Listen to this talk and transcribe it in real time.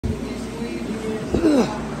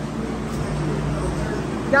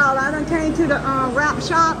Y'all, I done came to the wrap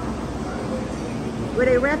shop where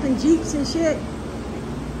they wrapping Jeeps and shit.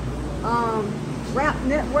 Wrap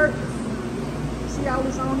Network. See all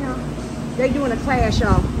this on here? They doing a class,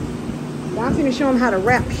 y'all. I'm finna show them how to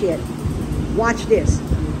wrap shit. Watch this.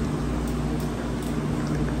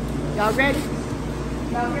 Y'all ready?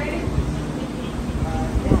 Y'all ready?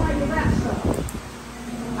 This is how you wrap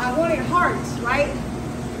stuff. I wanted hearts, right?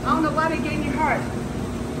 I don't know why they gave me hearts.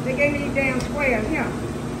 They gave me these damn squares. Here.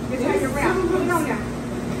 This is how you wrap. Put it on there.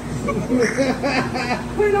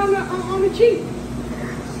 Put it on the cheek.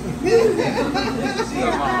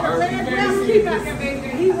 Cheek out there, baby.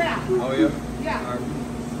 He wrapped. Oh, yeah? Yeah.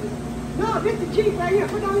 No, this is the cheek right here.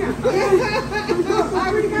 Put it on here. Look, I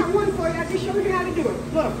already got one for you. I just showed you how to do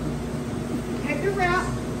it. Look. Take the wrap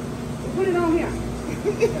and put it on here.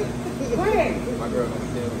 Go ahead. My girl gonna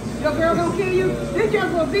kill me. Your girl gonna kill you? This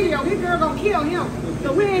just for a video. His girl gonna kill him.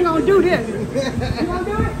 So we ain't gonna do this. You gonna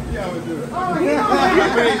do it? Yeah, I would do it. Oh, he gonna I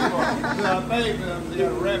paid for it. So I paid for them. You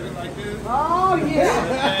gotta wrap it like this. Oh, yeah.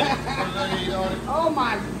 And Oh,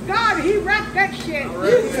 my God. He wrapped that shit. I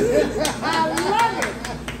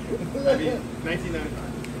love it.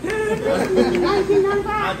 1995. 1995?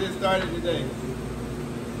 I just started today.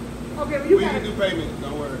 Okay, well, you We gotta... can do payments,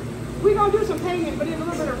 don't worry. We're gonna do some payments, but there's a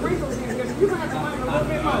little bit of wrinkles in here. So you're gonna have to run it a little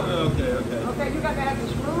bit more. Okay. Okay, you got to have the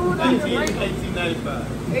smooth on your wrinkles. 1895.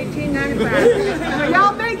 1895. So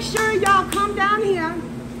y'all make sure y'all come down here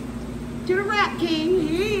to the Wrap King.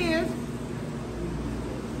 Here he is.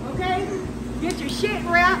 Okay? Get your shit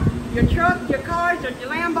wrapped. Your truck, your cars, your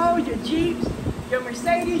Lambos, your Jeeps, your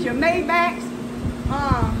Mercedes, your Maybachs.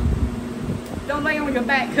 Don't lay on your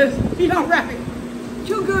back because he don't wrap it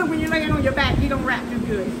too good when you're laying on your back. He don't wrap too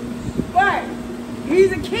good. But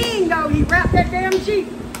he's a king though. He wrapped that damn Jeep.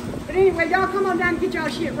 But anyway, y'all come on down and get y'all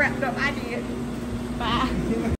shit wrapped up. I did. Bye.